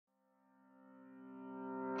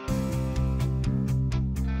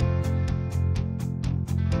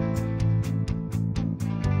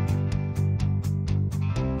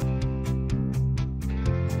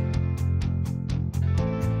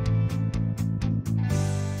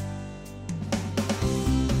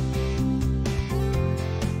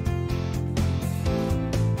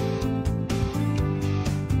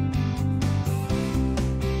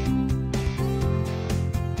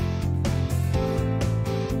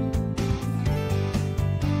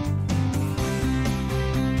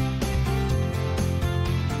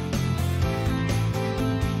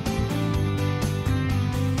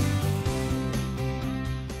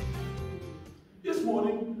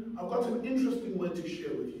interesting word to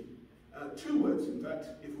share with you. Two words, in fact,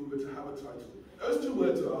 if we were to have a title. Those two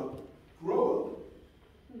words are grow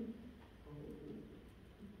up.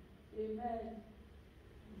 Amen.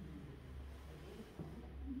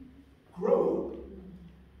 Grow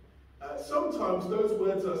up. Sometimes those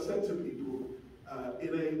words are said to people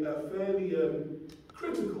in a fairly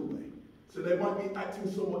critical way. So they might be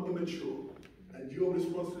acting somewhat immature. And your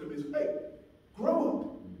response to them is, hey, grow up.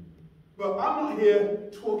 But I'm not here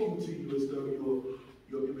talking to you as though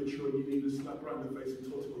you're immature and you need to slap around the face and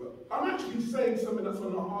talk to grow up. I'm actually saying something that's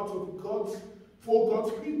on the heart of for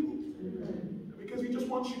God's people. Because he just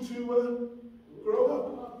wants you to grow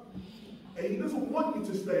up. And he doesn't want you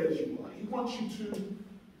to stay as you are. He wants you to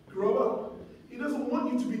grow up. He doesn't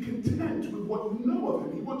want you to be content with what you know of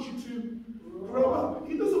him. He wants you to grow up.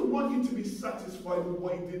 He doesn't want you to be satisfied with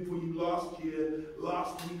what he did for you last year,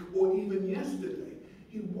 last week, or even yesterday.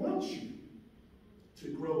 He wants you to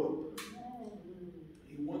grow up.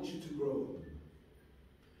 He wants you to grow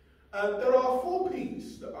up. There are 4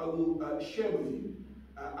 P's that I will share with you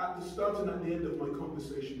at the start and at the end of my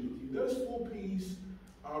conversation with you. Those 4 P's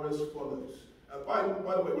are as follows. By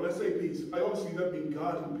the way, when I say peas, I obviously don't mean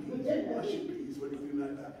garden peas or worship peas or anything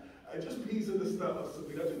like that. Just peas at the start of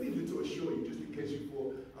something. I just needed to assure you, just in case you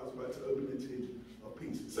thought I was about to open a tin of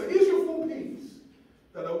peas. So here's your 4 P's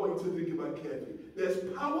that I want you to think about carefully. There's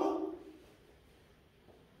power,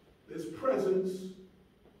 there's presence,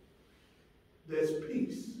 there's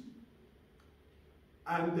peace,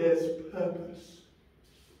 and there's purpose.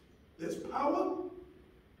 There's power,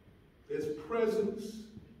 there's presence,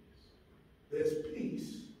 there's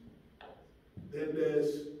peace, then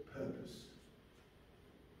there's purpose.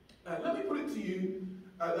 Let me put it to you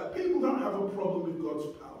that people don't have a problem with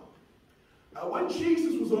God's power. When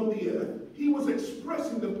Jesus was on the earth, he was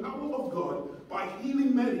expressing the power of God by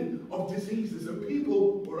healing many of diseases, and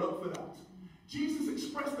people were up for that. Jesus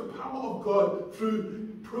expressed the power of God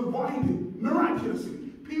through providing miraculously.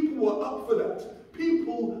 People were up for that.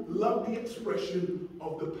 People love the expression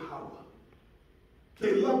of the power.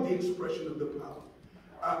 They love the expression of the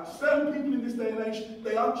power. Certain people in this day and age,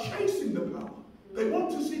 they are chasing the power. They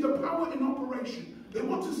want to see the power in operation. They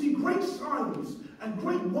want to see great signs and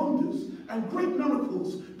great wonders and great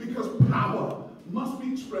miracles, because power must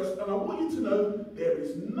be expressed. And I want you to know there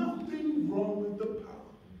is nothing wrong with the power.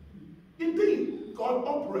 Indeed, God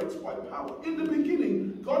operates by power. In the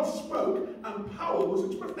beginning, God spoke and power was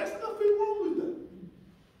expressed. There's nothing wrong with that.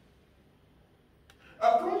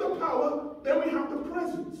 From the power, then we have the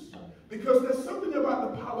presence. Because there's something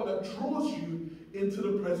about the power that draws you into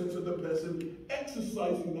the presence of the person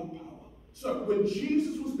exercising that power. So when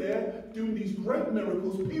Jesus was there doing these great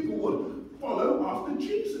miracles, people would follow after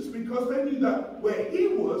Jesus, because they knew that where he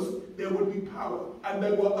was, there would be power. And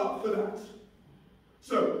they were up for that.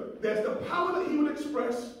 So there's the power that he would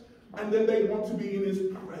express, and then they want to be in his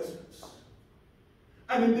presence.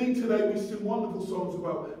 And indeed today we sing wonderful songs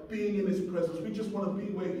about being in his presence. We just want to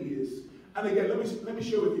be where he is. And again, let me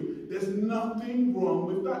share with you, there's nothing wrong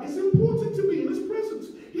with that. It's important to be in his presence.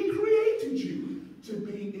 He created you to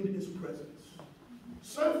be in his presence.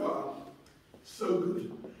 So far, so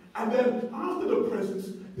good. And then after the presence,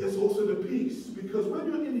 there's also the peace. Because when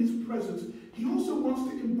you're in his presence, he also wants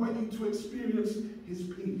to invite you to experience his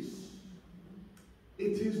peace.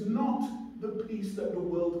 It is not the peace that the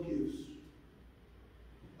world gives.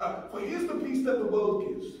 For here's the peace that the world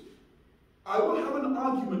gives. I will have an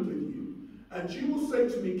argument with you, and you will say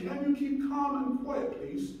to me, can you keep calm and quiet,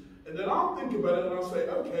 please? And then I'll think about it and I'll say,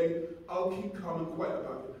 okay, I'll keep calm and quiet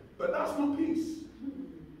about it. But that's not peace,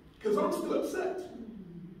 because I'm still upset.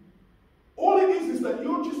 All it is that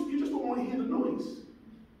you just don't want to hear the noise.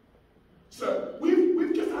 So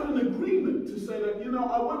we've just had an agreement to say that,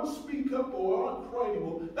 I won't speak up or I won't cry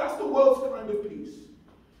anymore. That's the world's kind of peace.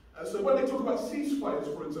 So when they talk about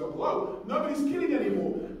ceasefires, for example, oh, nobody's killing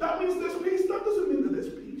anymore, that means there's peace. That doesn't mean that there's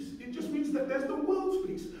peace. It just means that there's the world's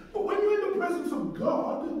peace. But when you're in the presence of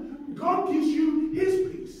God, God gives you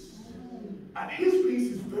his peace. And his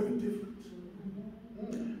peace is very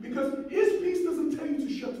different. Because his peace doesn't tell you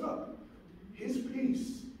to shut up. His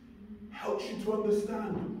peace helps you to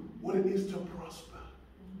understand what it is to prosper,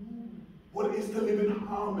 what it is to live in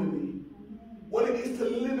harmony, what it is to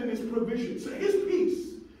live in his provision. So his peace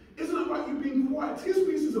isn't about you being quiet. His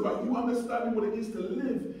peace is about you understanding what it is to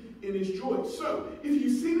live in his joy. So if you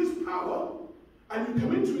see this power and you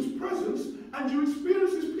come into his presence and you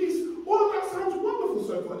experience his peace, all of that sounds wonderful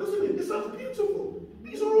so far, doesn't it? It sounds beautiful.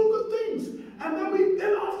 These are all good things. And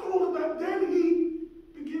then after all of that, then he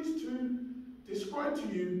begins to describe to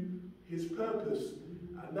you his purpose.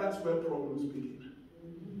 And that's where problems begin.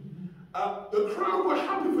 The crowd were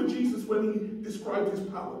happy for Jesus when he described his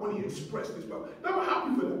power, when he expressed his power. They were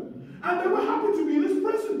happy for that. And they were happy to be in his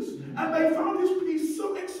presence. And they found his peace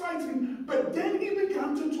so exciting. But then he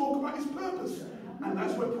began to talk about his purpose. And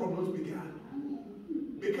that's where problems began.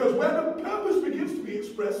 Because when the purpose begins to be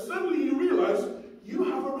expressed, suddenly you realize you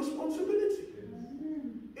have a responsibility.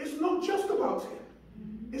 It's not just about him.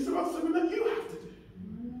 It's about something that you have to do.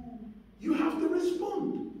 You have to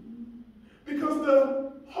respond. Because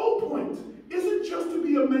the whole point isn't just to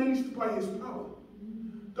be amazed by his power.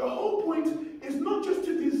 The whole point is not just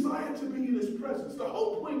to desire to be in his presence. The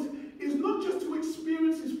whole point is not just to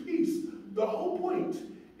experience his peace. The whole point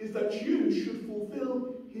is that you should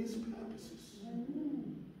fulfill his purposes.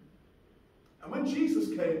 And when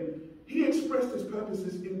Jesus came, he expressed his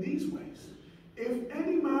purposes in these ways. If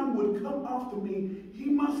any man would come after me, he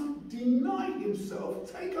must deny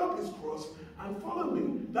himself, take up his cross, and follow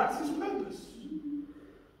me. That's his purpose.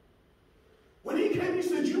 When he came, he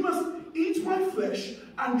said, you must eat my flesh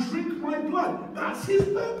and drink my blood. That's his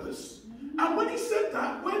purpose. And when he said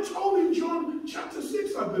that, we're told in John chapter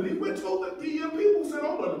 6, I believe, we're told that the people said,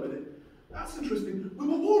 hold on a minute. That's interesting. We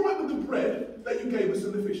were all right with the bread that you gave us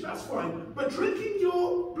and the fish. That's fine. But drinking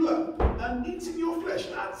your blood and eating your flesh,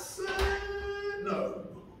 that's, no.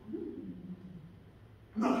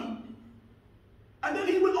 No. And then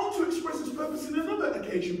he went on to express his purpose in another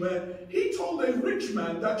occasion where he told a rich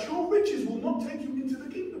man that your riches will not take you into the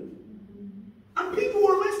kingdom. And people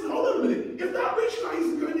were amazed. Hold on a minute. If that rich guy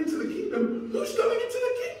isn't going into the kingdom, who's going into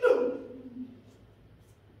the kingdom?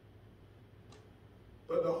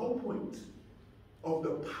 But the whole point of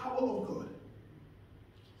the power of God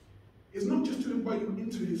is not just to invite you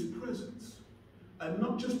into his presence and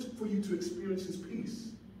not just for you to experience his peace,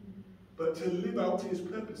 but to live out his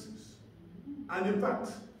purposes. And in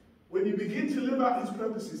fact, when you begin to live out his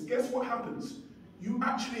purposes, guess what happens? You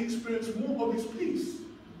actually experience more of his peace.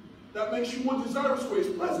 That makes you more desirous for his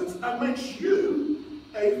presence and makes you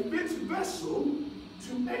a fit vessel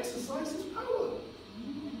to exercise his power.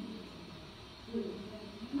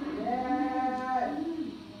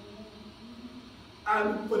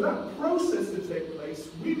 And for that process to take place,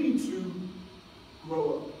 we need to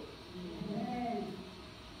grow up.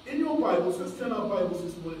 In your Bibles, let's turn our Bibles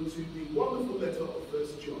this morning to the wonderful letter of 1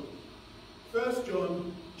 John. 1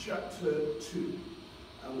 John chapter 2.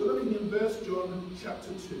 And we're looking in 1 John chapter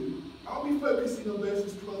 2. I'll be focusing on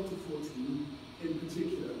verses 12 to 14 in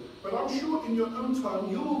particular. But I'm sure in your own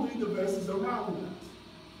time, you'll read the verses around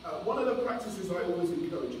that. One of the practices I always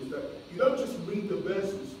encourage is that you don't just read the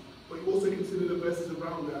verses, but you also consider the verses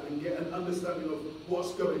around that and get an understanding of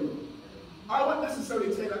what's going on. I won't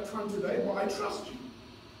necessarily take that time today, but I trust you.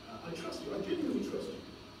 I trust you. I genuinely trust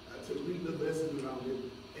you to read the verses around it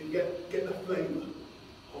and get the flavour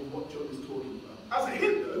of what John is talking about. As a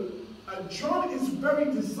hint though, John is very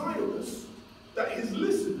desirous that his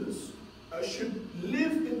listeners should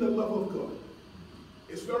live in the love of God.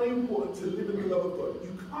 It's very important to live in the love of God.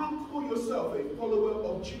 You can't call yourself a follower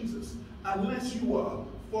of Jesus unless you are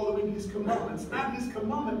following his commandments. And his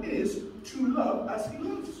commandment is to love as he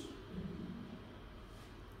loves.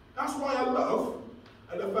 That's why I love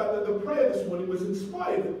the fact that the prayer this morning was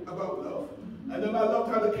inspired about love. And then I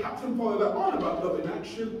loved how the captain followed that on about love in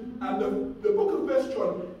action. And the book of 1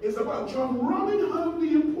 John is about John running home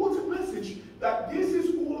the important message that this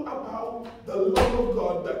is all about the love of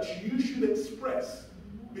God that you should express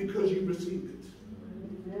because you've received it.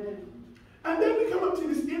 And then we come up to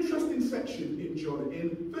this interesting section in John,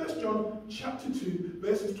 in 1 John chapter 2,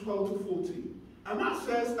 verses 12 to 14. And that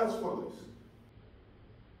says as follows.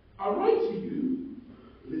 I write to you,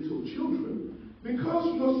 little children,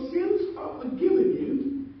 because your sins are forgiven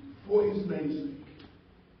you for his name's sake.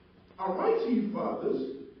 I write to you, fathers,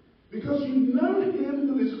 because you know him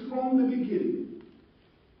who is from the beginning.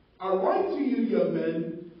 I write to you, young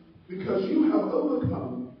men, because you have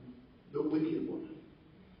overcome the wicked one.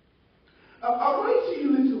 I write to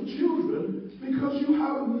you, little children, because you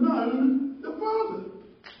have known the Father.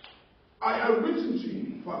 I have written to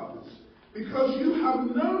you, fathers, because you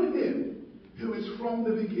have known him who is from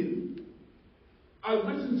the beginning. I've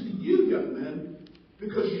written to you, young men,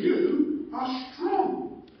 because you are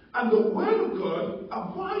strong, and the word of God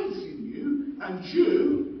abides in you, and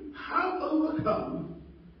you have overcome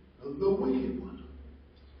the wicked one.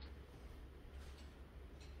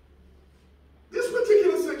 This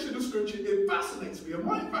particular section of scripture, it fascinates me, and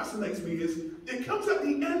why it fascinates me is it comes at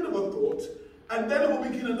the end of a thought, and then it will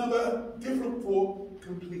begin another different thought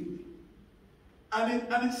completely.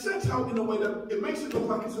 And it sets out in a way that it makes it look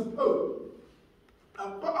like it's a poem.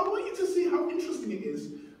 But I want you to see how interesting it is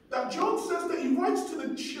that John says that he writes to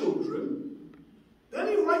the children, Then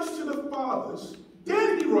he writes to the fathers.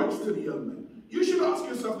 Then he writes to the young men. You should ask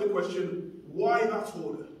yourself the question, why that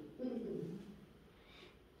order?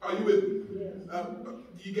 Are you with me? Yes.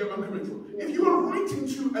 Do you get where I'm coming from? Yes. If you are writing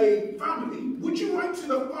to a family, would you write to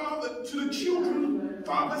the father, to the children,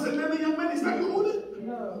 fathers, and then the young men? Is that your order?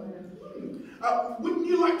 No. Wouldn't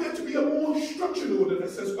you like there to be a more structured order that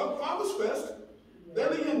says, fathers first, then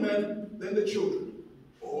the young men, then the children?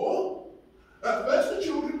 Or, first the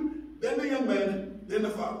children, then the young men, then the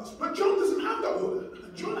fathers. But John doesn't have that order.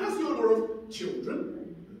 John has the order of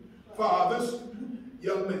children, fathers,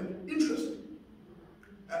 young men. Interesting.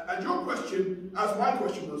 And your question, as my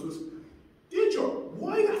question was, dear John,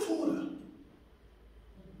 why that order?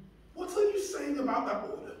 What are you saying about that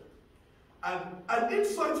order? And an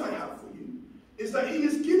insight I have for you is that he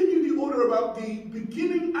has given you the order about the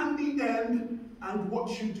beginning and the end and what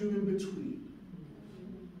you do in between.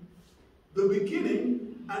 The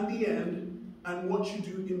beginning and the end and what you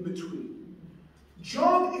do in between.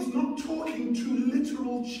 John is not talking to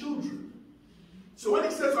literal children. So when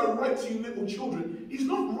he says, I write to you little children, he's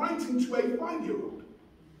not writing to a 5-year-old.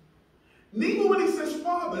 Neither when he says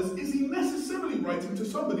fathers is he necessarily writing to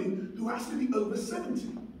somebody who has to be over 70.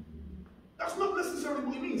 That's not necessarily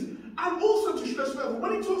what he means. And also to stress further,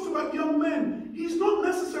 when he talks about young men, he's not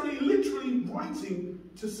necessarily literally writing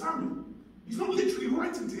to Samuel. He's not literally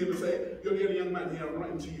writing to him and saying, you're the only young man here, I'm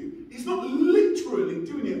writing to you. He's not literally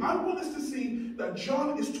doing it. I want us to see that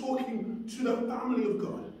John is talking to the family of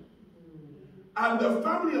God. And the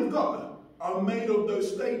family of God are made of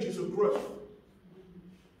those stages of growth.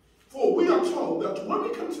 For we are told that when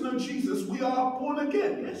we come to know Jesus, we are born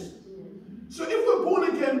again, yes? So if we're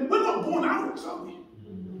born again, we're not born adults, are we?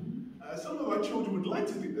 Some of our children would like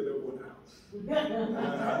to think that they're born adults.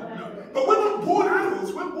 No. But we're not born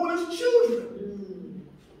adults, we're born as children.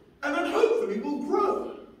 And then hopefully we'll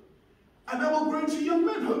grow. And then we'll grow into young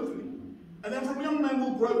men, hopefully. And then from young men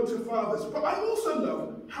we'll grow into fathers. But I also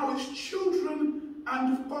love how it's children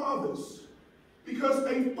and fathers. Because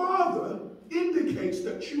a father indicates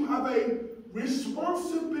that you have a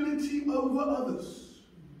responsibility over others.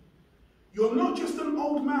 You're not just an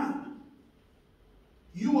old man.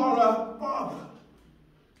 You are a father.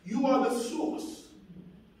 You are the source.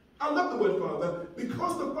 I love the word father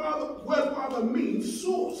because the word father means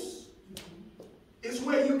source. It's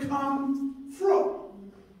where you come from.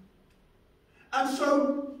 And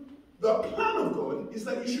so the plan of God is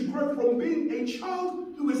that you should grow from being a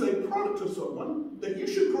child who is a product of someone, that you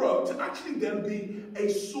should grow to actually then be a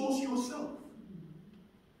source yourself.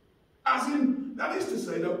 As in, that is to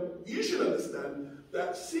say that you should understand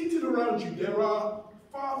that seated around you there are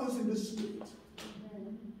fathers in the spirit.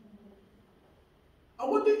 I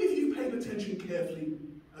wonder if you've paid attention carefully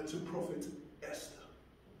to Prophet Esther.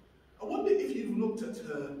 I wonder if you've looked at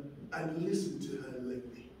her and listened to her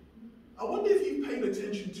lately. I wonder if you've paid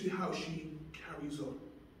attention to how she carries on.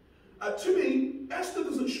 To me, Esther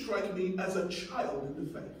doesn't strike me as a child in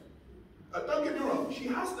the faith. Don't get me wrong, she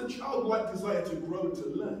has the childlike desire to grow and to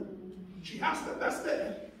learn. She has that, that's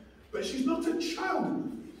there. But she's not a child in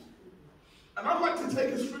the faith. And I'd like to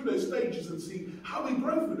take us through those stages and see how we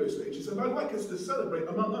grow through those stages. And I'd like us to celebrate,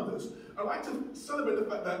 among others, I'd like to celebrate the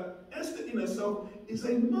fact that Esther in herself is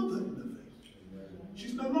a mother in the faith.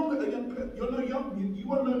 She's no longer a young person.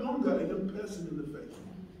 You are no longer a young person in the faith.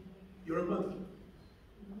 You're a mother.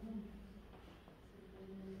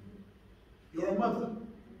 You're a mother.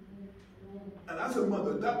 And as a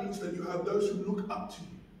mother, that means that you have those who look up to you.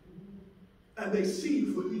 And they see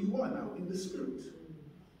you for who you are now in the spirit.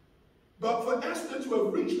 But for Esther to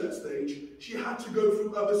have reached that stage, she had to go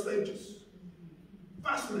through other stages.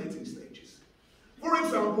 Fascinating stages. For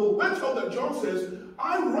example, we're told that John says,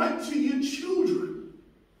 I write to you children.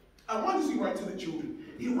 And why does he write to the children?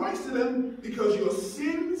 He writes to them because your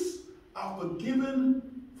sins are forgiven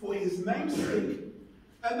for his name's sake.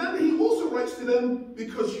 And then he also writes to them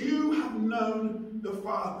because you have known the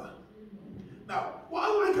Father. Now, what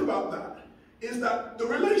I like about that is that the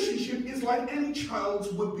relationship is like any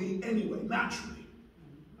child's would be anyway, naturally.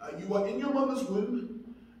 You are in your mother's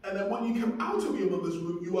womb, and then when you come out of your mother's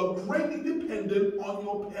womb, you are greatly dependent on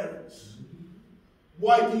your parents.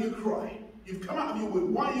 Why do you cry? You've come out of your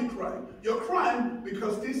womb. Why are you crying? You're crying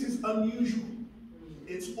because this is unusual.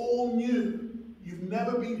 It's all new. You've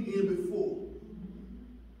never been here before.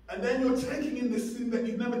 And then you're taking in this sin that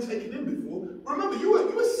you've never taken in before. Remember, you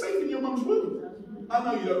were safe in your mum's womb. I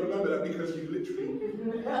know you don't remember that because you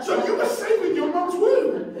literally... So you were safe in your mum's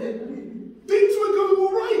womb. Things were going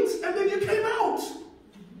all right, and then you came out.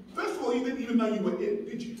 First of all, you didn't even know you were in,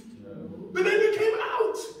 did you? No. But then you came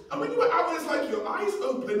out. And when you were out, it's like your eyes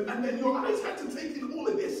opened, and then your eyes had to take in all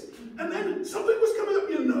of this. And then then something was coming up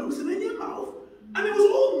your nose and in your mouth, and it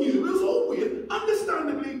was all new, it was all weird.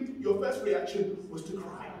 Understandably, your first reaction was to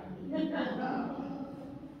cry.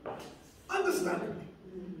 Understandably.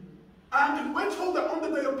 And we're told that on the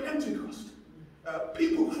day of Pentecost,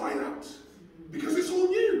 people cried out because it's all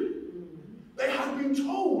new. They had been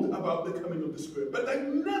told about the coming of the Spirit, but they'd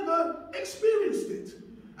never experienced it.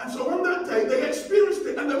 And so on that day, they experienced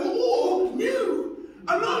it, and they were all new.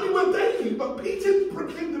 And not only were they new, but Peter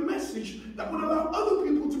proclaimed a message that would allow other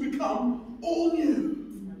people to become all new.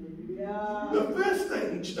 The first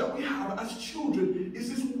stage that we have as children is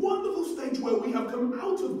this wonderful stage where we have come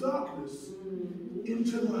out of darkness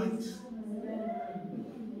into light.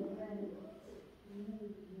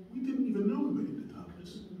 We didn't even know we were in the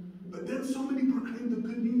darkness. But then somebody proclaimed the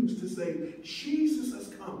good news to say, Jesus has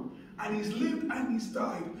come, and he's lived and he's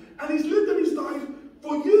died. And he's lived and he's died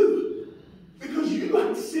for you. Because you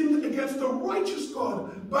had sinned against the righteous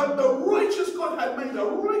God, but the righteous God had made a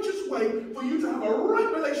righteous way for you to have a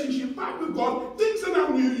right relationship back with God. Things are now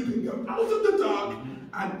new. You can go out of the dark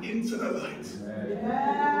and into the light.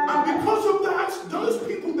 Yeah. And because of that, those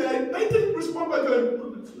people there, they didn't respond by going,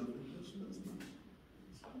 oh, that's lovely, that's nice.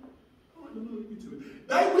 All right, I'll leave you to it.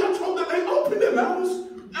 We are told that they opened their mouths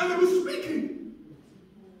and they were speaking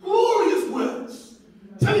glorious words,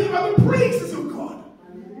 telling you about the praises of God.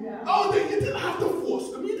 Oh, you didn't have to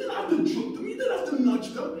force them. You didn't have to joke them. You didn't have to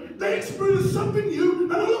nudge them. They experienced something new,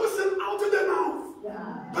 and all of a sudden, out of their mouth,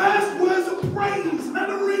 burst words of praise and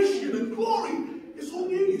adoration and glory. It's all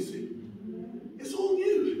new, you see. It's all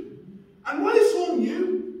new. And when it's all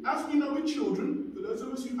new, as we know with children, for those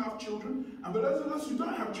of us who have children, and for those of us who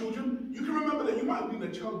don't have children, you can remember that you might have been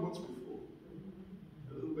a child once before.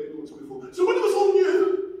 A little baby once before. So when it was all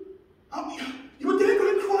new, you were there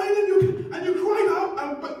going crying and you cried out,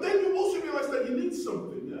 but then you also realized that you need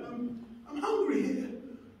something. I'm hungry here.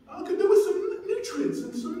 I could do with some nutrients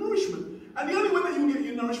and some nourishment. And the only way that you get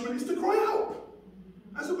your nourishment is to cry out,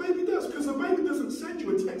 as a baby does, because a baby doesn't send you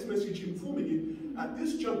a text message informing you, at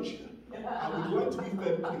this juncture, I would like to be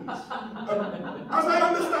fed, please. As I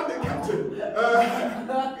understand it, Captain,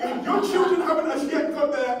 your children haven't as yet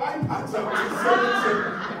got their iPads out to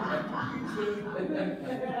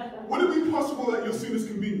would it be possible at your soonest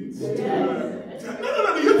convenience? Yes.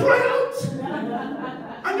 No, you cry out.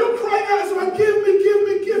 And you're crying out as well, give me, feed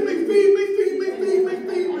me. Give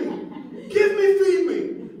me, feed me.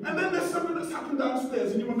 And then there's something that's happened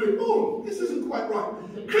downstairs and you're wondering, oh, this isn't quite right.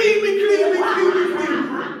 Clean me.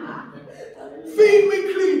 Feed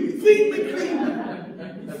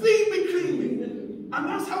me. And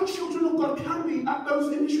that's how children of God can be at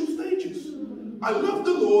those initial stages. I love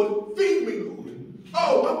the Lord, feed me, Lord.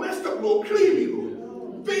 Oh, I messed up, Lord, clean me,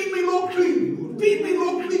 Lord. Feed me, Lord, clean me, Lord. Feed me,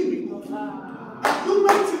 Lord, clean me, Lord. And you'll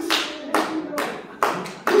notice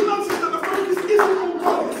that the focus isn't on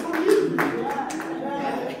God, it's on you.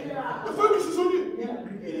 Yeah. The focus is on you.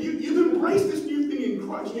 You've embraced this new thing in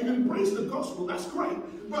Christ. You've embraced the gospel. That's great.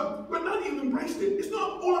 But now that you've embraced it, it's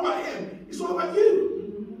not all about him. It's all about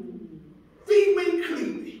you. Feed me,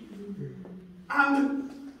 clean me.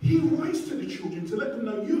 And he writes to the children to let them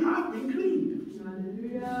know you have been cleaned.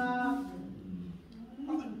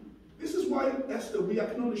 Hallelujah. This is why, Esther, we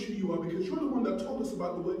acknowledge who you are, because you're the one that told us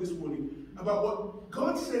about the word this morning, about what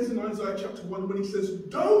God says in Isaiah chapter 1 when he says,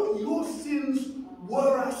 though your sins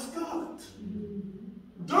were as scarlet,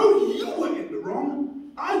 though you were in the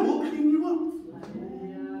wrong, I will clean you up.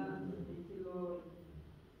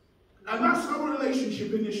 And that's our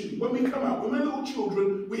relationship initially. When we come out, when we're little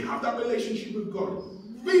children, we have that relationship with God.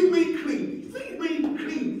 Feed me, clean me. Feed me,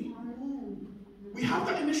 clean me. We have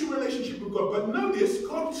that initial relationship with God, but know this,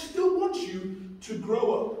 God still wants you to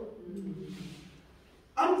grow up.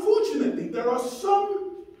 Unfortunately, there are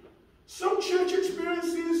some church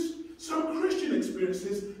experiences, some Christian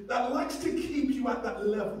experiences that likes to keep you at that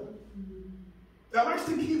level. That likes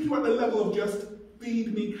to keep you at the level of just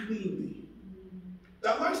feed me, clean me.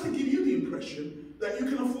 That likes to give you the impression that you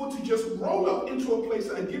can afford to just roll up into a place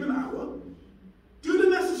at a given hour, do the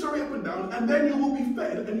necessary up and down, and then you will be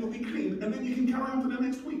fed and you'll be cleaned, and then you can carry on for the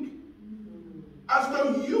next week. As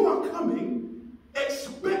though you are coming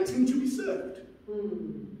expecting to be served.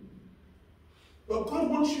 But God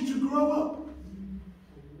wants you to grow up.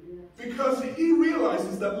 Because he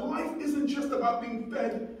realizes that life isn't just about being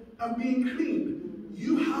fed and being cleaned.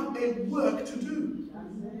 You have a work to do.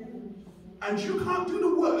 And you can't do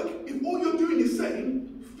the work if all you're doing is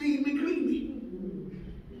saying, feed me, clean me.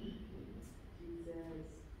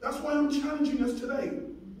 That's why I'm challenging us today.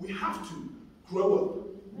 We have to grow up.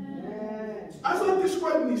 As I'm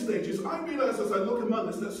describing these stages, I realize as I look among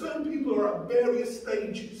us that certain people are at various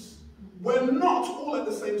stages. We're not all at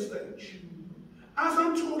the same stage. As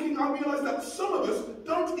I'm talking, I realize that some of us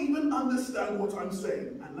don't even understand what I'm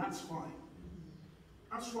saying, and that's fine.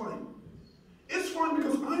 That's fine. It's fine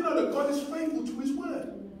because I know that God is faithful to his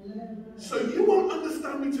word. So you won't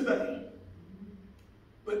understand me today.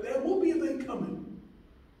 But there will be a day coming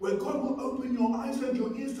where God will open your eyes and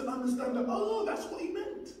your ears to understand that, oh, that's what he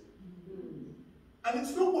meant. And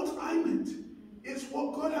it's not what I meant. It's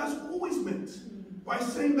what God has always meant. By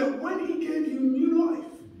saying that when he gave you new life,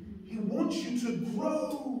 he wants you to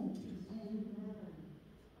grow.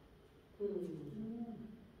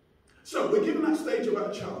 So we're given that stage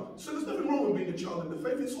about a child. So there's nothing wrong with being a child in the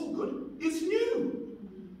faith. It's all good. It's new.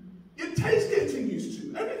 It takes getting used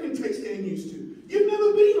to. Everything takes getting used to. You've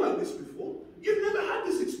never been like this before. You've never had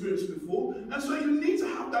this experience before. And so you need to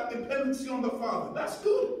have that dependency on the Father. That's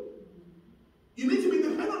good. You need to be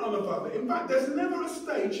dependent on the Father. In fact, there's never a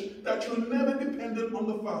stage that you're never dependent on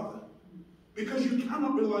the Father. Because you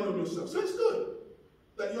cannot rely on yourself. So it's good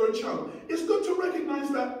that you're a child. It's good to recognize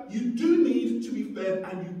that you do need to be fed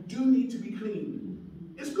and you do need to be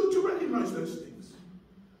cleaned. It's good to recognize those things.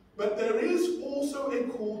 But there is also a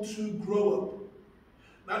call to grow up.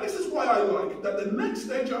 Now this is why I like that the next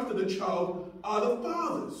stage after the child are the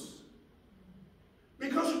fathers.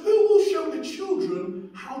 Because who will show the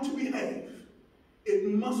children how to behave? It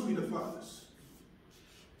must be the fathers.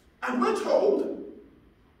 And we're told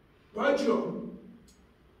by John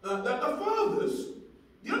that the fathers,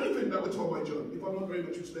 the only thing that we're told by John, if I'm not very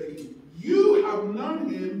much mistaken, you have known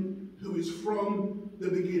him who is from the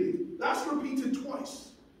beginning. That's repeated twice.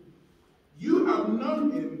 You have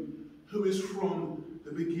known him who is from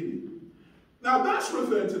the beginning. Now that's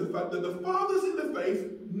referring to the fact that the fathers in the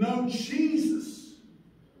faith know Jesus.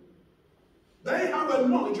 They have a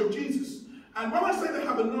knowledge of Jesus. And when I say they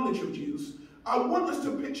have a knowledge of Jesus, I want us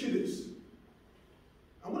to picture this.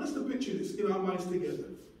 I want us to picture this in our minds together.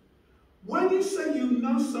 When you say you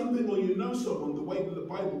know something or you know someone the way that the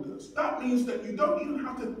Bible does, that means that you don't even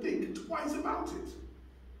have to think twice about it.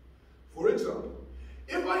 For example,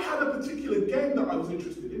 if I had a particular game that I was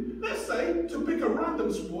interested in, let's say, to pick a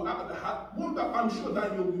random sport out of the hat, one that I'm sure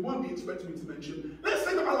Daniel won't be expecting me to mention, let's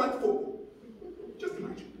say that I like football. Just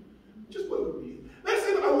imagine. Just work with me. Let's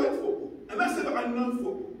say that I like football, and let's say that I know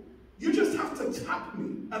football. You just have to tap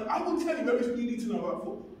me, and I will tell you everything you need to know about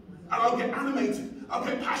football. And I'll get animated, I'll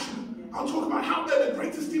get passionate, I'll talk about how they're the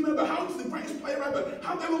greatest team ever, how he's the greatest player ever,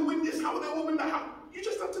 how they will win this, how they will win that. You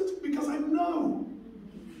just have to, because I know.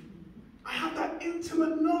 I have that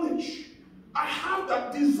intimate knowledge. I have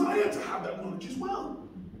that desire to have that knowledge as well.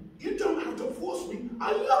 You don't have to force me.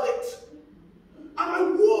 I love it. And I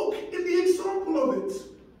walk in the example of it.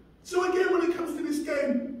 So again, when it comes to this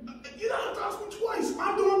game, you don't have to ask me twice.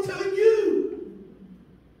 I'm the one telling you.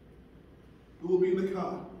 We will be in the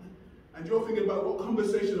car. And you're thinking about what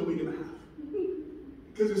conversation are we going to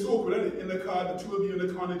have? Because it's awkward, isn't it? In the car, the two of you in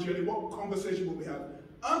the car on the journey, what conversation will we have?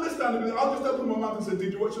 Understandably, I'll just open my mouth and say,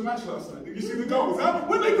 did you watch the match last night? Did you see the goals? Huh?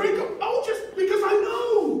 When they break up, I'll just, because I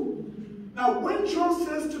know. Now, when John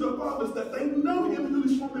says to the fathers that they know him who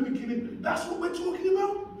is from the beginning, that's what we're talking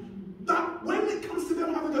about. That when it comes to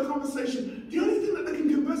them having a conversation, the only thing that they can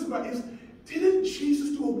converse about is, didn't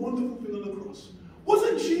Jesus do a wonderful thing on the cross?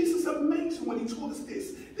 Wasn't Jesus amazing when he taught us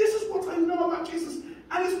this? This is what I know about Jesus.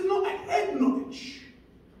 And it's not a head knowledge.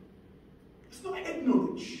 It's not head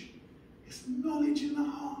knowledge. It's knowledge in the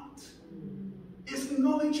heart. It's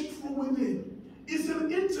knowledge from within. It's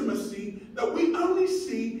an intimacy that we only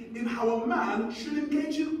see in how a man should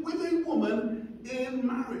engage in with a woman in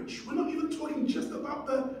marriage. We're not even talking just about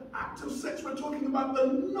the act of sex. We're talking about the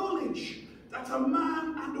knowledge that a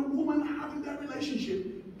man and a woman have in their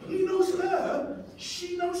relationship. He knows her,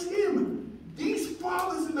 she knows him. These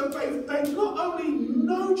fathers in the faith, they not only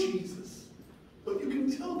know Jesus, but you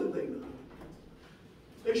can tell that they know.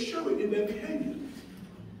 They show it in their behavior.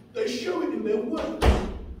 They show it in their words.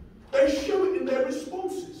 They show it in their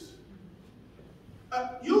responses.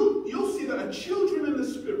 You'll see that children in the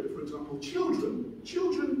spirit, for example, children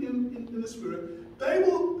in the spirit,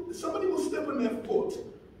 somebody will step on their foot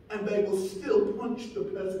and they will still punch the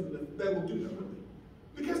person. They will do that, won't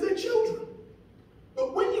they? Because they're children.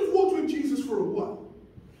 But when you've walked with Jesus for a while,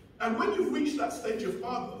 and when you've reached that stage of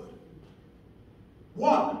fatherhood,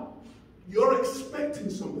 one, you're expecting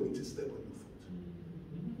somebody to step on your foot.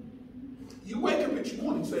 You wake up each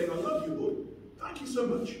morning saying, I love you, Lord. Thank you so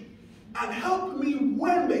much. And help me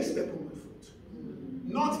when they step on my foot.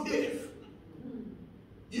 Not if.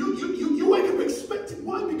 You wake up expecting.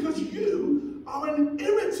 Why? Because you are an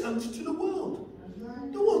irritant to the world.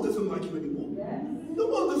 The world doesn't like you anymore. The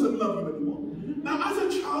world doesn't love you anymore. Now, as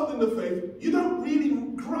a child in the faith, you don't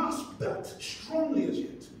really grasp that strongly as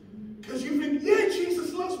yet. Because you think, yeah,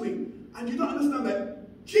 loves me. And you don't understand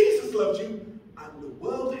that Jesus loves you and the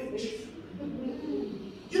world hates you.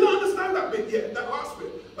 You don't understand that bit yet, that last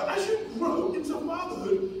bit. But as you grow into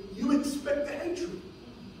fatherhood, you expect the hatred.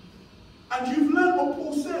 And you've learned what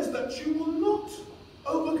Paul says, that you will not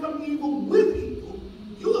overcome evil with evil.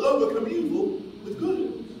 You will overcome evil with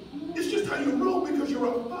good. It's just how you roll because you're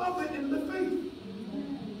a father in the faith.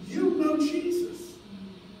 You know Jesus.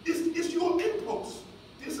 It's your impulse.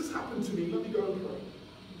 This has happened to me. Let me go and pray.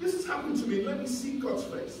 This has happened to me. Let me seek God's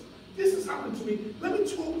face. This has happened to me. Let me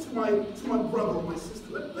talk to my brother or my sister.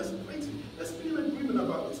 Let's be in agreement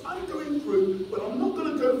about this. I'm going through, but I'm not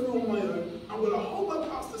going to go through on my own. I'm going to hold my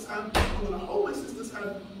pastor's hand. I'm going to hold my sister's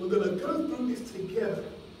hand. We're going to go through this together.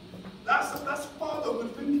 That's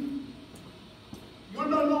fatherhood thinking. You're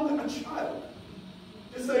no longer a child.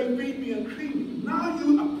 Just saying, feed me and clean me. Now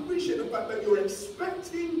you appreciate the fact that you're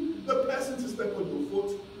expecting the person to step on your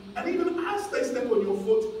foot. And even as they step on your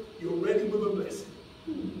foot, you're ready with a blessing.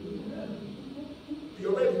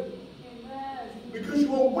 You're ready. Because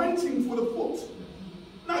you are waiting for the foot.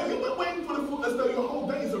 Now, you're not waiting for the foot as though your whole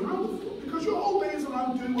day is around the foot. Because your whole day is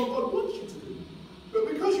around doing what God wants you to do. But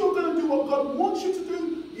because you're going to do what God wants you to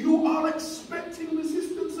do, you are expecting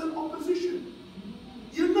resistance and opposition.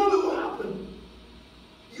 You know it will happen.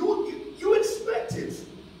 You expect it.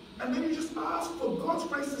 And then you just ask for God's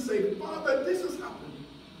grace to say, Father, this has happened.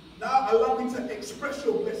 Now allow me to express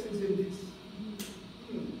your blessings in this.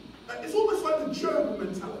 It's almost like the Job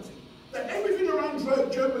mentality. That everything around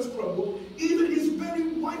Job has crumbled. Even his very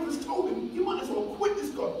wife has told him, you might as well quit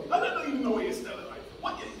this God thing. I don't even know where you're still alive.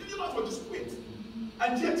 You might as well just quit.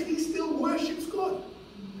 And yet he still worships God.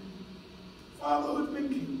 Fatherhood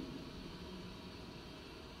thinking.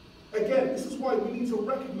 Again, this is why we need to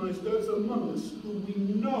recognize those among us who we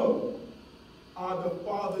know are the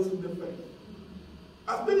fathers in the faith.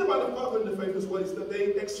 The thing about the father in the faith as well is that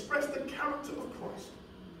they express the character of Christ.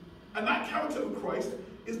 And that character of Christ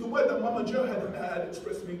is the word that Mama Jo had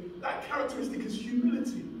expressed to me. That characteristic is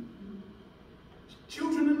humility.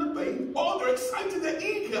 Children in the faith, they're excited, they're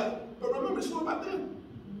eager. But remember, it's all about them.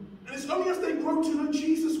 And it's only as they grow to know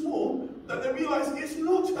Jesus more that they realize it's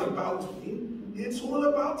not about me, it's all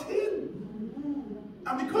about him.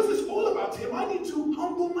 And because it's all about him, I need to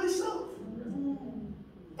humble myself.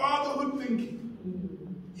 Fatherhood thinking.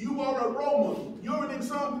 You are a role model. You're an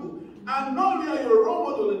example. And not only are you a role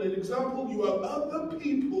model and an example, you have other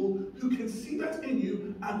people who can see that in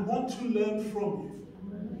you and want to learn from you.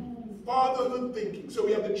 Fatherhood thinking. So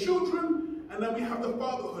we have the children, and then we have the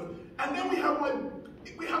fatherhood. And then we have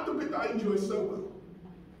the bit that I enjoy so well.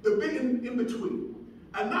 The bit in between.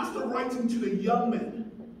 And that's the writing to the young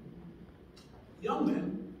men. Young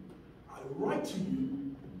men, I write to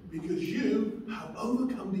you because you have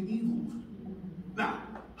overcome the evil one. Now,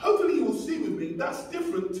 hopefully you will see with me, that's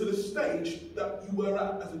different to the stage that you were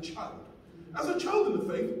at as a child. As a child in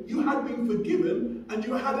the faith, you had been forgiven and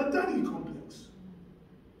you had a daddy complex.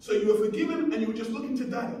 So you were forgiven and you were just looking to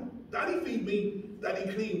daddy. Daddy feed me,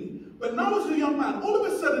 daddy clean me. But now as a young man, all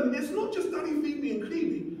of a sudden, it's not just daddy feed me and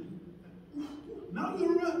clean me. Now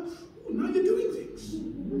you're doing things.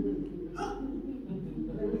 Huh?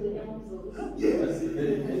 Huh? Yeah.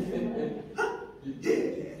 Huh? Yeah.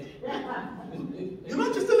 You're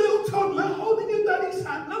not just a little toddler holding your daddy's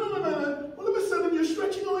hand. No. All of a sudden you're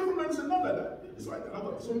stretching away from him and saying, not like that. It's like that. I've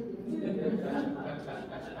got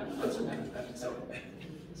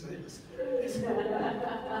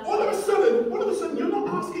All of a sudden you're not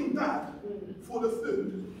asking dad for the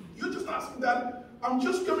food. You're just asking dad, I'm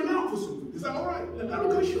just going out for some food. Is that all right? And dad will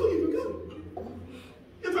go, sure, you can go.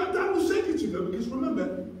 In fact, dad will send you to go because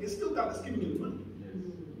remember, it's still dad that's giving you the money.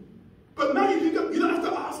 But now you can go, you don't have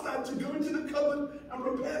to ask dad to go into the cupboard and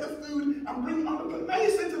prepare the food and bring it on. But now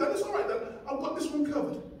you say to dad, it's all right, dad, I've got this one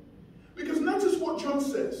covered. Because notice what John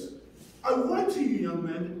says. I write to you, young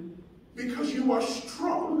men, because you are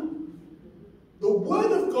strong. The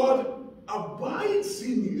word of God abides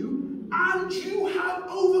in you, and you have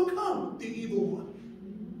overcome the evil one.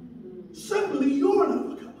 Suddenly, you're an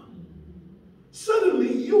overcomer.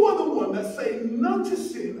 Suddenly, you are the one that's saying no to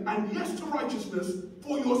sin and yes to righteousness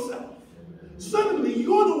for yourself. Suddenly,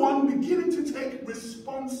 you're the one beginning to take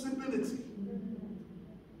responsibility.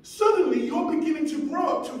 Suddenly, you're beginning to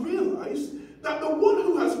grow up to realize that the one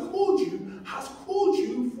who has called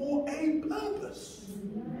you for a purpose.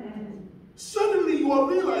 Suddenly, you are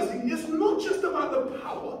realizing it's not just about the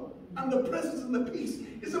power and the presence and the peace.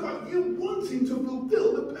 It's about you wanting to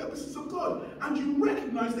fulfill the purposes of God. And you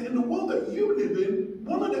recognize that in the world that you live in,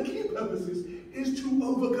 one of the key purposes is to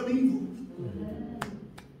overcome evil.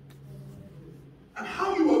 And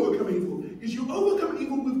how you overcome evil is you overcome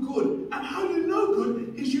evil with good. And how you know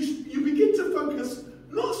good is you begin to focus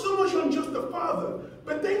not so much on just the Father,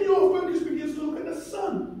 but then your focus begins to look at the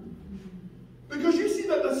Son. Because you see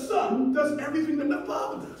that the Son does everything that the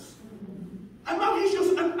Father does. And now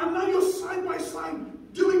now you're side by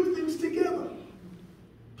side doing things together.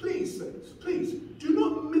 Please, saints, please, do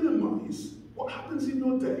not minimize what happens in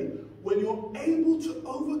your day when you're able to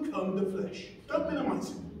overcome the flesh. Don't minimize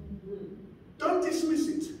it. Don't dismiss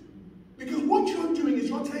it. Because what you're doing is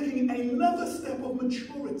you're taking another step of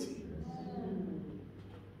maturity.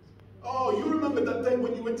 Oh, you remember that day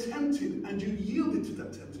when you were tempted and you yielded to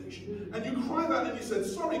that temptation. And you cried out and you said,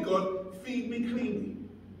 sorry God, feed me cleanly.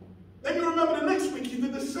 Then you remember the next week you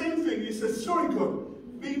did the same thing. You said, sorry God,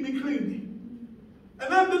 feed me cleanly. And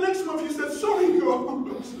then the next month you said, sorry God,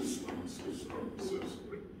 I'm so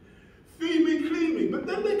sorry. Feed me cleanly. But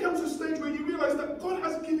then there comes a stage where you realize that God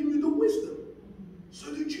has given you the wisdom so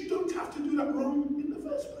that you don't have to do that wrong in the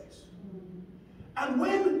first place. And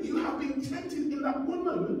when you have been tempted in that one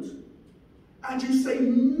moment, and you say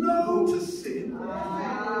no to sin,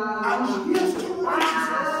 and yes to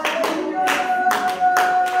righteousness,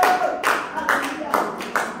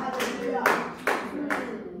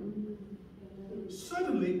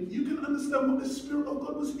 suddenly you can understand what the Spirit of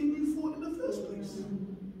God was in you for in the first place.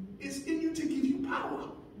 It's in you to give you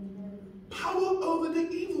power. Power over the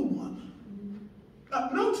evil one. Now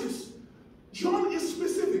notice, John is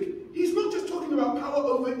specific. He's not just talking about power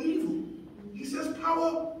over evil. He says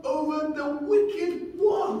power over the wicked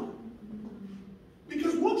one.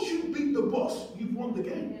 Because once you beat the boss, you've won the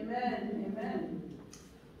game. Amen. Amen.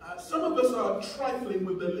 Some of us are trifling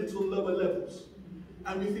with the little lower levels.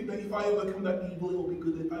 And we think that if I overcome that evil, it will be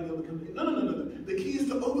good if I overcome it. No. The key is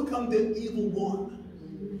to overcome the evil one.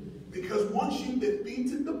 Because once you've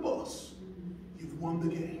defeated the boss, you've won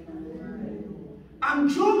the game. And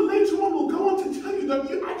John later on will go on to tell you that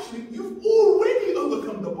you've already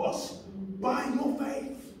overcome the boss by your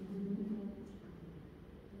faith.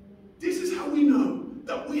 This is how we know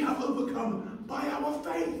that we have overcome by our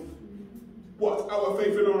faith. What? Our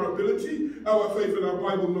faith in our ability? Our faith in our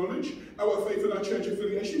Bible knowledge? Our faith in our church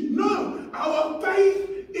affiliation? No! Our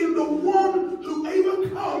faith in the one who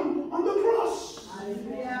overcome on the cross.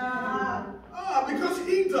 Because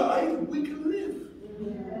he died, we can live.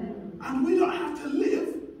 And we don't have to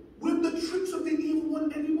live with the tricks of the evil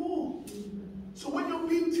one anymore. So when you're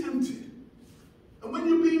being tempted, and when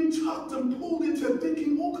you're being tugged and pulled into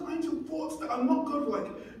thinking all kinds of thoughts that are not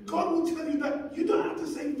godlike, God will tell you that you don't have to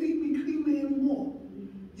say, feed me cleanly anymore.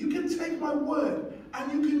 You can take my word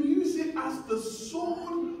and you can use it as the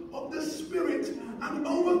sword of the Spirit and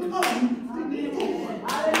overcome the evil one.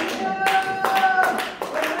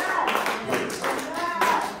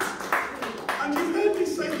 And you've heard me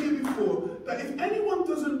say here before that if anyone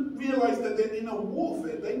doesn't realize that they're in a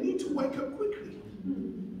warfare, they need to wake up quickly.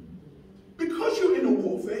 Because you're in a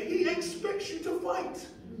warfare, he expects you to fight.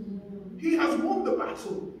 He has won the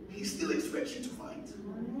battle. He still expects you to fight.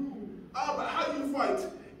 But how you fight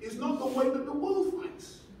is not the way that the world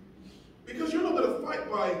fights. Because you're not going to fight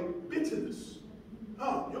by bitterness.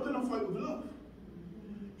 You're going to fight with love.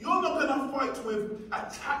 You're not going to fight with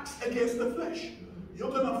attacks against the flesh. You're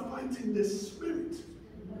going to fight in the Spirit.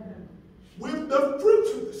 With the fruit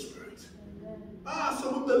of the Spirit.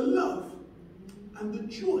 So with the love and the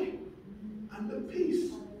joy and the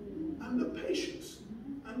peace and the patience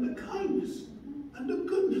and the kindness and the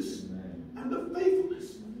goodness and the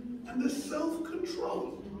faithfulness and the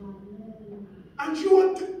self-control. And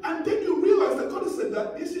then you realize that God has said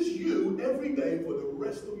that this is you every day for the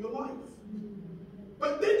rest of your life.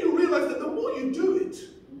 But then you realize that the more you do it,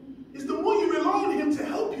 is the more you rely on him to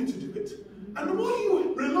help you to do it. And the more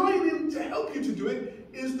you rely on him to help you to do it,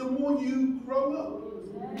 is the more you grow up.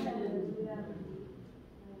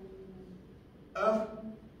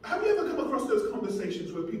 Have you ever come across those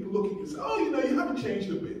conversations where people look at you and say, you haven't changed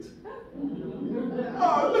a bit.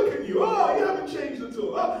 Look at you. You haven't changed at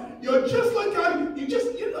all. You're just like you're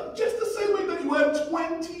just the same way that you were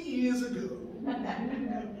 20 years ago.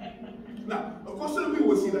 Now, of course, some people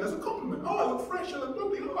will see that as a compliment. I look fresh, I look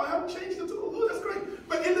lovely. I haven't changed at all. That's great.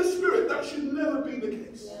 But in the Spirit, that should never be the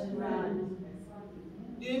case.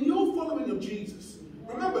 In your following of Jesus,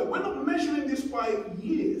 remember, we're not measuring this by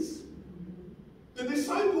years. The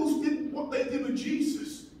disciples did what they did with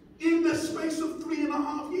Jesus in the space of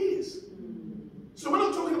 3.5 years. So we're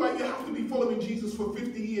not talking about you have to be following Jesus for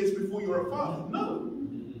 50 years before you're a father. No.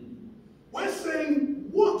 We're saying,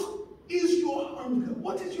 what is your hunger?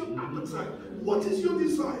 What is your appetite? What is your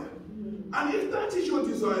desire? And if that is your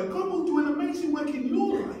desire, God will do an amazing work in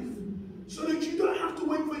your life so that you don't have to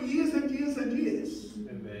wait for years and years and years.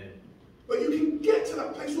 Amen. But you can get to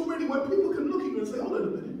that place already where people can look at you and say, hold on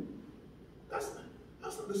a minute. That's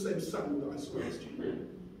not the same Samuel that I saw last year.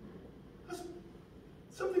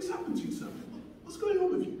 Something's happened to you, Samuel. What's going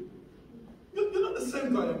on with you? You're not the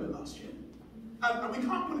same guy I met last year. And we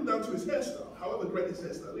can't put it down to his hairstyle, however great his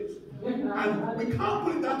hairstyle is. And we can't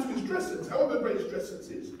put it down to his dress sense, however great his dress sense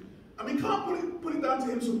is. And we can't put it down to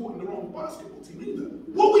him supporting the wrong basketball team either.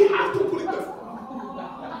 What we have to put it down.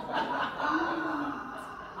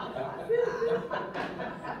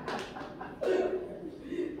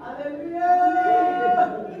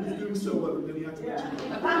 Hallelujah! He was doing so well, and then he had to mention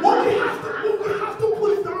it. What we have to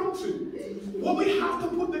put it down to, what we have to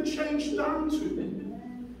put the change down to,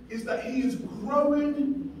 is that he is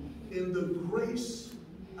growing in the grace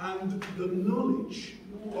and the knowledge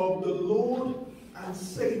of the Lord and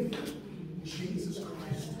Savior, Jesus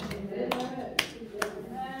Christ.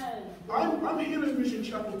 I'm here in Vision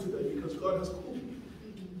Chapel today because God has called me.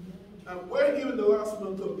 And we're here in the last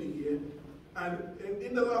month of the year, and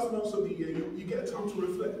in the last months of the year, you get a time to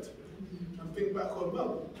reflect and think back on,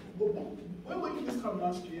 well, where were you this time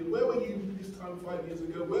last year? Where were you this time 5 years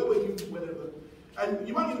ago? Where were you whenever? And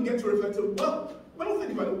you might even get to reflect on, well, when I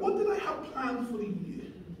think about it, what did I have planned for the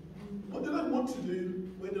year? What did I want to do?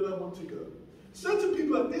 Where did I want to go? Certain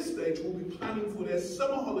people at this stage will be planning for their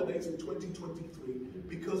summer holidays in 2023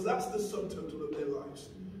 because that's the sum total of their lives.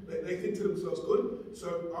 They think to themselves, good,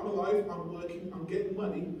 so I'm alive, I'm working, I'm getting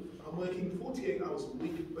money, I'm working 48 hours a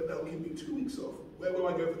week, but they'll give me 2 weeks off. Where will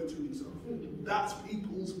I go for the 2 weeks off? That's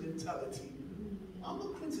people's mentality. I'm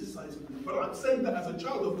not criticizing them, but I'm saying that as a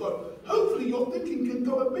child of God, hopefully your thinking can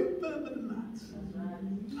go a bit further than that.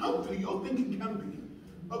 Hopefully your thinking can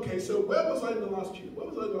be. Okay, so where was I in the last year? Where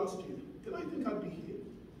was I last year? Did I think I'd be here?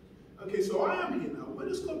 Okay, so I am here now. Where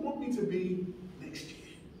does God want me to be next year?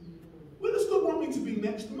 Where does God want me to be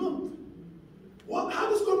next month? How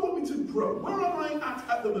does God want me to grow? Where am I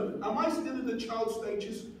at the moment? Am I still in the child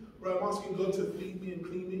stages where I'm asking God to feed me and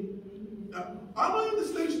clean me? Am I in the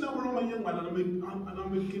stage now where I'm a young man and I'm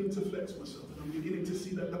beginning to flex myself and I'm beginning to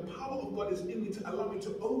see that the power of God is in me to allow me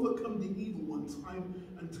to overcome the evil one time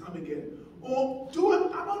and time again? Or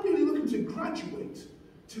am I really looking to graduate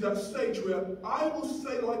to that stage where I will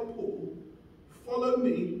say like Paul, follow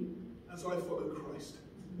me as I follow Christ?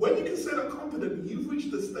 When you can say that confidently, you've reached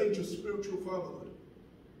the stage of spiritual fatherhood.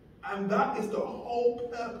 And that is the whole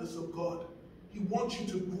purpose of God. He wants you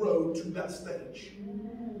to grow to that stage.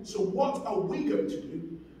 So what are we going to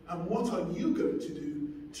do? And what are you going to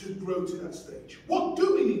do to grow to that stage? What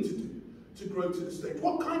do we need to do to grow to the stage?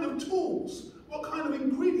 What kind of tools, what kind of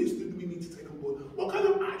ingredients do we need to take on board? What kind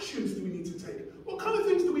of actions do we need to take? What kind of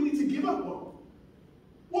things do we need to give up on?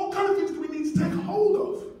 What kind of things do we need to take hold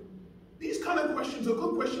of? These kind of questions are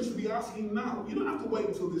good questions to be asking now. You don't have to wait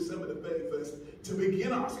until December the 31st to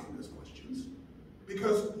begin asking those questions.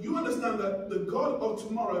 Because you understand that the God of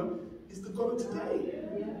tomorrow is the God of today.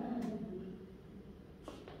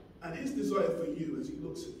 And his desire for you as he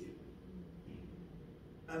looks at you,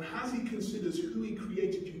 and as he considers who he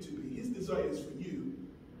created you to be, his desire is for you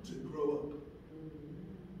to grow up.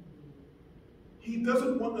 He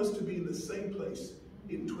doesn't want us to be in the same place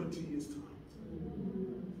in 20 years' time.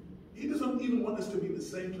 He doesn't even want us to be in the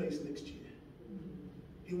same place next year.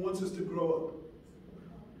 He wants us to grow up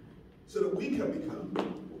so that we can become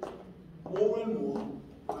more and more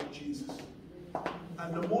like Jesus.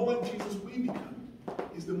 And the more like Jesus we become,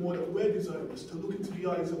 is the more that we're desirous to look into the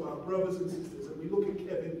eyes of our brothers and sisters. And we look at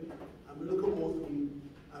Kevin, and we look at Orthween,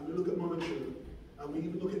 and we look at Mama Jo, and we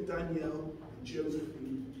even look at Danielle, and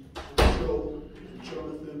Josephine, and Joel, and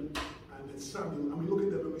Jonathan, and Samuel, and we look at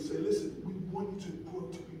them and we say, listen, we want you to grow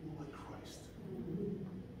to be more like Christ.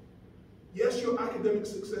 Yes, your academic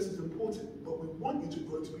success is important, but we want you to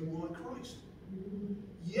grow to be more like Christ.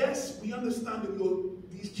 Yes, we understand that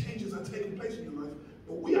these changes are taking place in your life,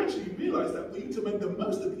 but we actually realize that for you to make the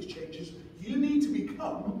most of these changes, you need to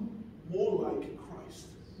become more like Christ.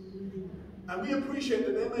 And we appreciate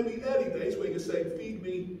that there may be early days where you're saying, feed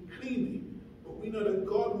me, clean me, but we know that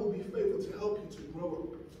God will be faithful to help you to grow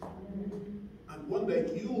up. And one day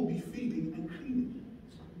you will be feeding and cleaning,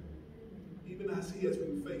 even as he has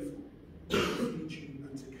been faithful to feed you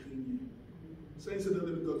and to clean you. Saints of the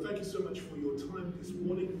living God, thank you so much for your time this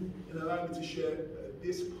morning and allowing me to share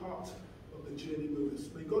this part of the journey with us.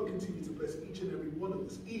 May God continue to bless each and every one of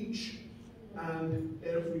us, each and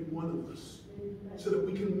every one of us, so that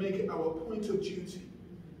we can make it our point of duty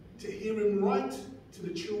to hear him right to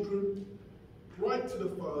the children, right to the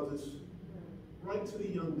fathers, right to the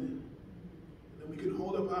young men. And then we can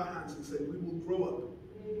hold up our hands and say, we will grow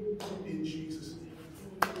up in Jesus' name.